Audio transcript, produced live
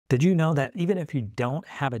Did you know that even if you don't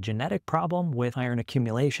have a genetic problem with iron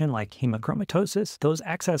accumulation like hemochromatosis, those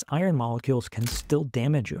excess iron molecules can still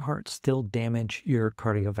damage your heart, still damage your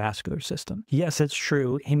cardiovascular system? Yes, it's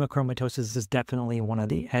true. Hemochromatosis is definitely one of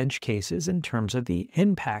the edge cases in terms of the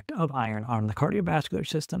impact of iron on the cardiovascular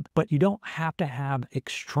system, but you don't have to have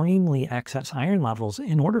extremely excess iron levels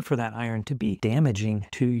in order for that iron to be damaging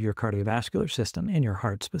to your cardiovascular system and your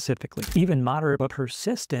heart specifically. Even moderate but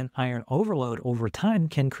persistent iron overload over time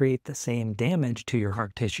can create the same damage to your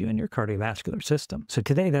heart tissue and your cardiovascular system. So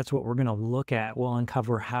today, that's what we're going to look at. We'll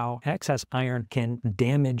uncover how excess iron can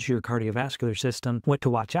damage your cardiovascular system, what to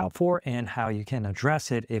watch out for, and how you can address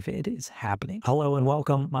it if it is happening. Hello and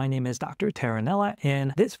welcome. My name is Dr. Terranella,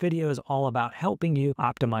 and this video is all about helping you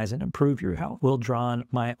optimize and improve your health. We'll draw on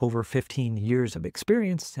my over 15 years of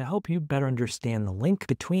experience to help you better understand the link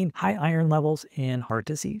between high iron levels and heart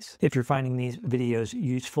disease. If you're finding these videos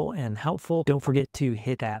useful and helpful, don't forget to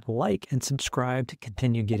hit that like and subscribe to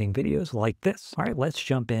continue getting videos like this. All right, let's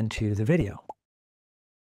jump into the video.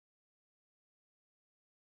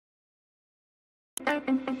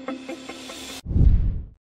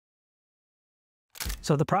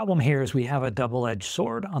 So the problem here is we have a double-edged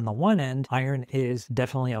sword. On the one end, iron is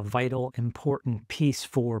definitely a vital, important piece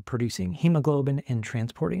for producing hemoglobin and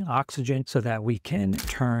transporting oxygen so that we can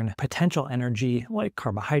turn potential energy like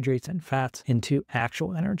carbohydrates and fats into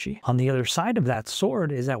actual energy. On the other side of that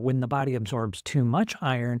sword is that when the body absorbs too much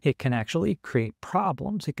iron, it can actually create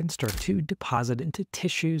problems. It can start to deposit into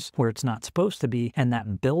tissues where it's not supposed to be, and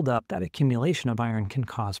that buildup, that accumulation of iron can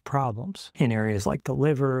cause problems in areas like the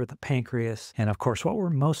liver, the pancreas, and of course, what we're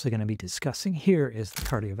mostly going to be discussing here is the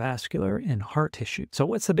cardiovascular and heart tissue. So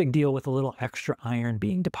what's the big deal with a little extra iron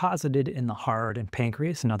being deposited in the heart and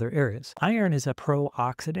pancreas and other areas? Iron is a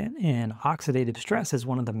pro-oxidant, and oxidative stress is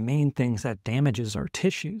one of the main things that damages our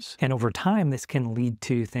tissues. And over time, this can lead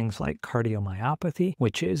to things like cardiomyopathy,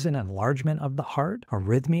 which is an enlargement of the heart,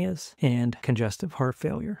 arrhythmias, and congestive heart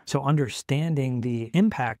failure. So understanding the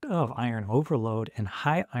impact of iron overload and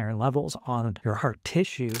high iron levels on your heart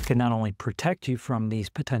tissue can not only protect you from these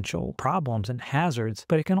potential problems and hazards,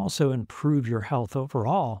 but it can also improve your health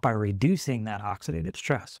overall by reducing that oxidative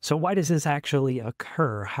stress. So why does this actually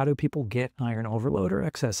occur? How do people get iron overload or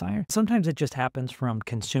excess iron? Sometimes it just happens from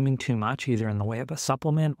consuming too much, either in the way of a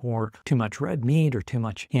supplement or too much red meat or too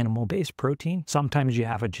much animal-based protein. Sometimes you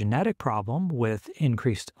have a genetic problem with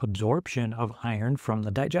increased absorption of iron from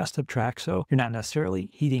the digestive tract, so you're not necessarily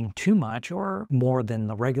eating too much or more than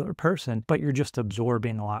the regular person, but you're just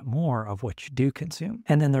absorbing a lot more of what you do consume.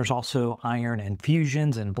 And then there's also iron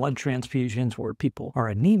infusions and blood transfusions where people are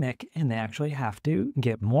anemic and they actually have to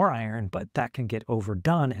get more iron, but that can get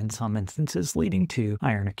overdone in some instances, leading to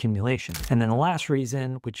iron accumulation. And then the last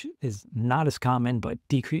reason, which is not as common, but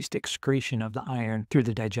decreased excretion of the iron through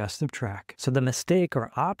the digestive tract. So the mistake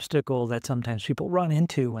or obstacle that sometimes people run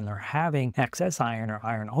into when they're having excess iron or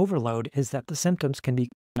iron overload is that the symptoms can be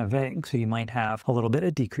vague. So you might have a little bit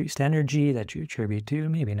of decreased energy that you attribute to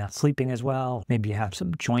maybe not sleeping as well. Maybe you have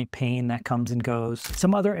some joint pain that comes and goes.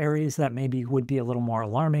 Some other areas that maybe would be a little more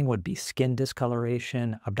alarming would be skin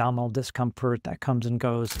discoloration, abdominal discomfort that comes and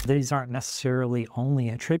goes. These aren't necessarily only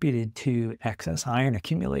attributed to excess iron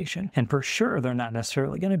accumulation. And for sure, they're not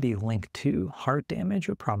necessarily going to be linked to heart damage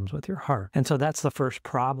or problems with your heart. And so that's the first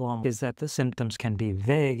problem, is that the symptoms can be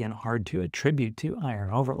vague and hard to attribute to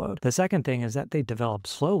iron overload. The second thing is that they develop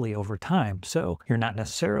slowly over time. So you're not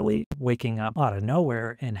necessarily waking up out of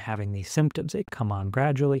nowhere and having these symptoms. They come on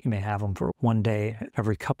gradually. You may have them for one day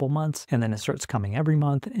every couple months, and then it starts coming every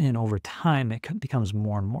month. And over time, it becomes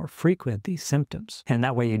more and more frequent, these symptoms. And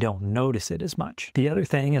that way you don't notice it as much. The other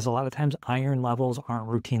thing is a lot of times iron levels aren't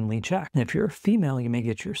routinely checked. And if you're a female, you may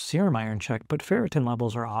get your serum iron checked, but ferritin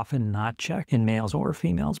levels are often not checked in males or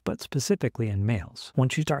females, but specifically in males.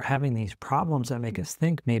 Once you start having these problems that make us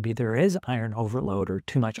think maybe there is iron overload or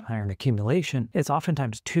too much iron accumulation, it's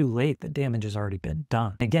oftentimes too late. The damage has already been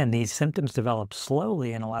done. Again, these symptoms develop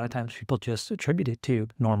slowly, and a lot of times people just attribute it to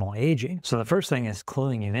normal aging. So the first thing is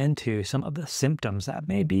cluing you into some of the symptoms that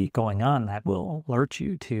may be going on that will alert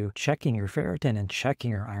you to checking your ferritin and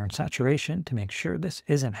checking your iron saturation to make sure this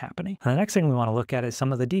isn't happening. And the next thing we want to look at is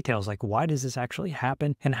some of the details, like why does this actually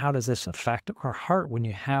happen and how does this affect our heart when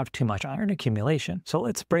you have too much iron accumulation? So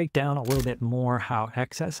let's break down a little bit more how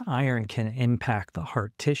excess iron can impact the heart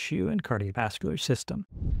tissue and cardiovascular system.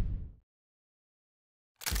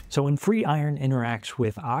 So when free iron interacts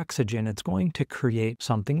with oxygen, it's going to create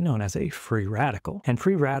something known as a free radical. And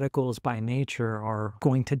free radicals by nature are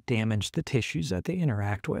going to damage the tissues that they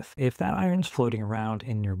interact with. If that iron's floating around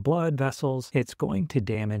in your blood vessels, it's going to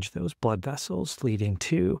damage those blood vessels, leading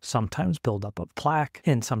to sometimes buildup of plaque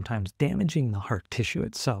and sometimes damaging the heart tissue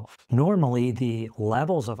itself. Normally, the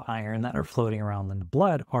levels of iron that are floating around in the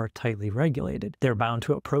blood are tightly regulated. They're bound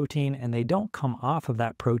to a protein and they don't come off of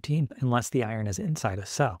that protein unless the iron is inside a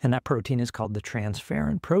cell. And that protein is called the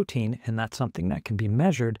transferrin protein, and that's something that can be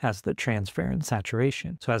measured as the transferrin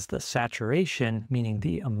saturation. So as the saturation, meaning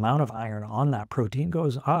the amount of iron on that protein,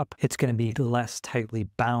 goes up, it's going to be less tightly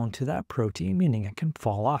bound to that protein, meaning it can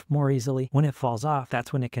fall off more easily. When it falls off,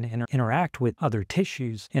 that's when it can interact with other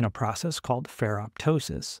tissues in a process called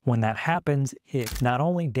ferroptosis. When that happens, it not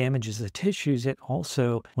only damages the tissues, it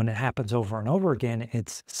also, when it happens over and over again,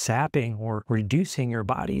 it's sapping or reducing your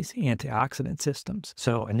body's antioxidant systems.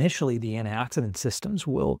 So initially, the antioxidant systems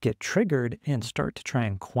will get triggered and start to try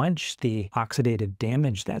and quench the oxidative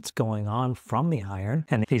damage that's going on from the iron.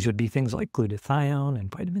 And these would be things like glutathione and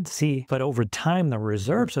vitamin C. But over time, the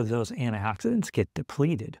reserves of those antioxidants get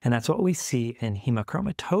depleted. And that's what we see in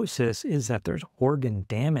hemochromatosis, is that there's organ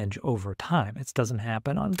damage over time. It doesn't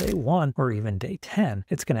happen on day 1 or even day 10.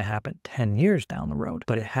 It's going to happen 10 years down the road,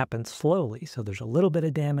 but it happens slowly. So there's a little bit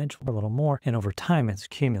of damage, a little more, and over time it's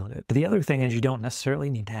cumulative. But the other thing is you don't necessarily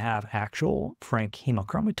need to have actual frank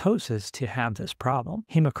hemochromatosis to have this problem.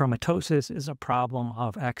 Hemochromatosis is a problem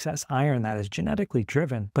of excess iron that is genetically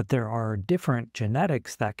driven, but there are different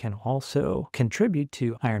genetics that can also contribute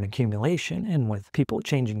to iron accumulation. And with people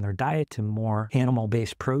changing their diet to more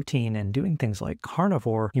animal-based protein and doing things like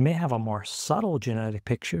carnivore, you may have a more subtle genetic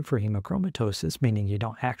picture for hemochromatosis, meaning you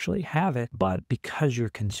don't actually have it, but because you're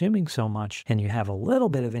consuming so much and you have a little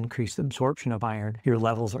bit of increased absorption of iron, your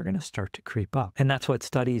levels are going to start to creep up. And that's what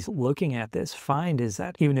studies looking at this find, is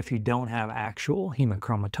that even if you don't have actual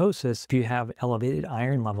hemochromatosis, if you have elevated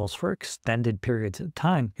iron levels for extended periods of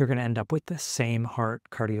time, you're going to end up with the same heart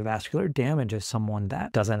cardiovascular damage as someone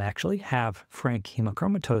that doesn't actually have frank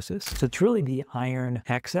hemochromatosis. So it's really the iron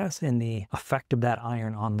excess and the effect of that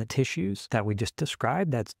iron on the tissues that we just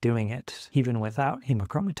described that's doing it, even without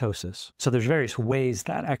hemochromatosis. So there's various ways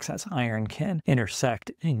that excess iron can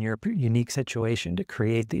intersect in your unique situation to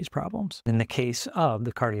create these problems. In the case of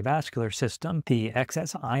the cardiovascular system, the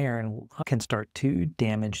excess iron can start to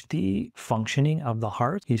damage the functioning of the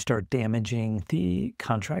heart. You start damaging the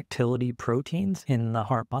contractility proteins in the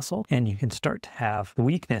heart muscle, and you can start to have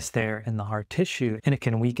weakness there in the heart tissue, and it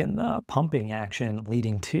can weaken the pumping action,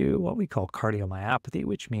 leading to what we call cardiomyopathy,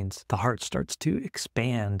 which means the heart starts to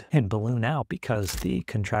expand and balloon out because the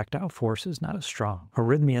contractile force is not as strong.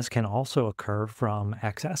 Arrhythmias can also occur from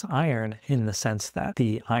excess iron, in the sense that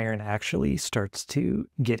the iron actually starts to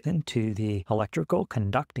get into the electrical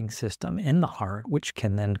conducting system in the heart, which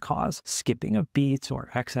can then cause skipping of beats or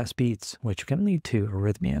excess beats, which can lead to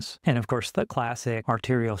arrhythmias. And of course, the classic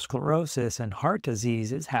arteriosclerosis and heart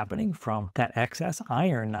disease is happening from that excess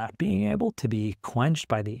iron not being able to be quenched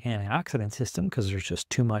by the antioxidant system because there's just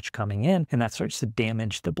too much coming in, and that starts to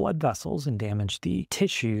damage the blood vessels and damage the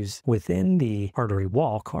tissues within the artery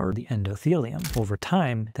wall called the endothelium. Over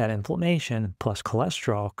time, that inflammation plus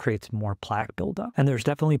cholesterol creates more plaque buildup. And there's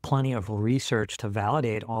definitely plenty of research to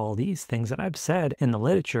validate all these things that I've said in the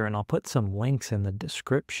literature, and I'll put some links in the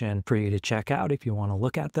description for you to check out if you want to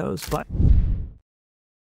look at those. But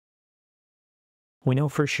we know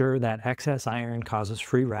for sure that excess iron causes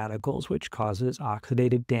free radicals, which causes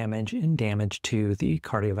oxidative damage and damage to the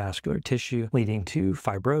cardiovascular tissue, leading to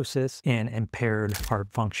fibrosis and impaired heart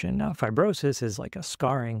function. Now, fibrosis is like a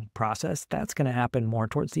scarring process that's going to happen more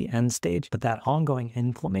towards the end stage, but that ongoing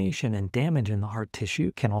inflammation and damage in the heart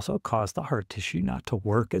tissue can also cause the heart tissue not to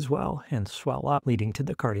work as well and swell up, leading to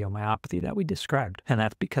the cardiomyopathy that we described. And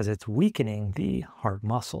that's because it's weakening the heart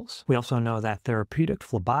muscles. We also know that therapeutic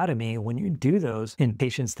phlebotomy, when you do those in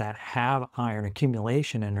patients that have iron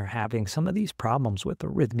accumulation and are having some of these problems with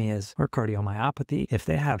arrhythmias or cardiomyopathy, if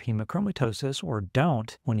they have hemochromatosis or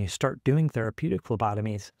don't, when you start doing therapeutic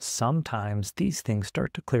phlebotomies, sometimes these things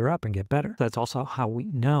start to clear up and get better. That's also how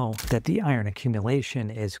we know that the iron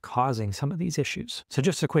accumulation is causing some of these issues. So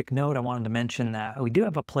just a quick note, I wanted to mention that we do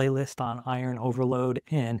have a playlist on iron overload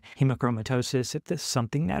and hemochromatosis. If this is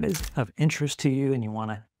something that is of interest to you and you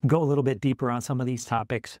want to go a little bit deeper on some of these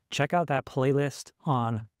topics, check out that playlist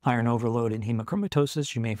on iron overload and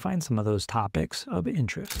hemochromatosis. You may find some of those topics of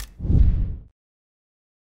interest.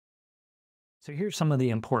 So here's some of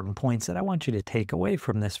the important points that I want you to take away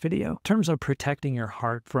from this video. In terms of protecting your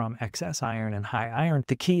heart from excess iron and high iron,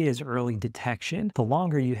 the key is early detection. The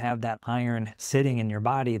longer you have that iron sitting in your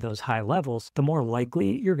body, those high levels, the more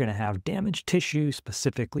likely you're going to have damaged tissue,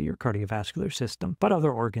 specifically your cardiovascular system, but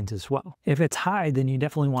other organs as well. If it's high, then you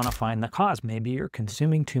definitely want to find the cause. Maybe you're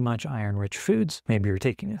consuming too much iron-rich foods, maybe you're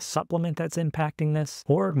taking a supplement that's impacting this,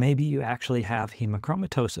 or maybe you actually have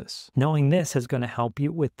hemochromatosis. Knowing this is going to help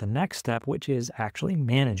you with the next step, which is actually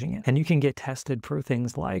managing it. And you can get tested for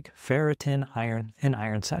things like ferritin, iron, and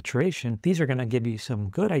iron saturation. These are going to give you some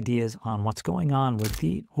good ideas on what's going on with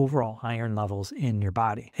the overall iron levels in your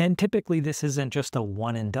body. And typically this isn't just a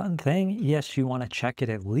one and done thing. Yes, you want to check it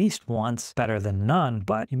at least once, better than none,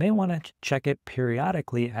 but you may want to check it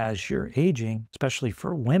periodically as you're aging, especially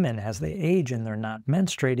for women. As they age and they're not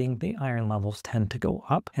menstruating, the iron levels tend to go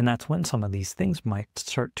up, and that's when some of these things might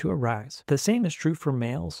start to arise. The same is true for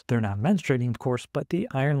males. They're not menstruating, of course, but the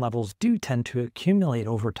iron levels do tend to accumulate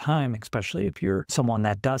over time, especially if you're someone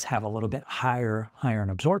that does have a little bit higher iron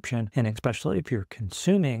absorption, and especially if you're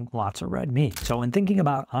consuming lots of red meat. So when thinking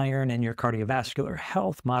about iron and your cardiovascular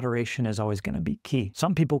health, moderation is always going to be key.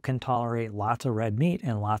 Some people can tolerate lots of red meat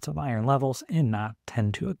and lots of iron levels and not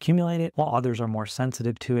tend to accumulate it, while others are more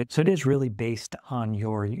sensitive to it. So it is really based on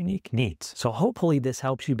your unique needs. So hopefully this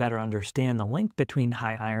helps you better understand the link between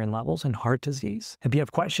high iron levels and heart disease. If you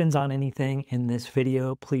have questions on anything in this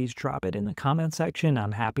video, please drop it in the comment section.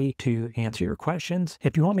 I'm happy to answer your questions.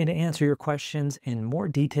 If you want me to answer your questions in more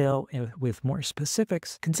detail and with more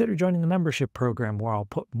specifics, consider joining the membership program, where I'll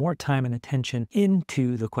put more time and attention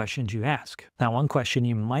into the questions you ask. Now, one question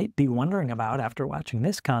you might be wondering about after watching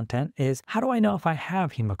this content is, how do I know if I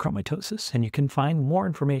have hemochromatosis? And you can find more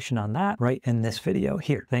information on that right in this video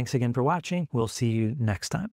here. Thanks again for watching. We'll see you next time.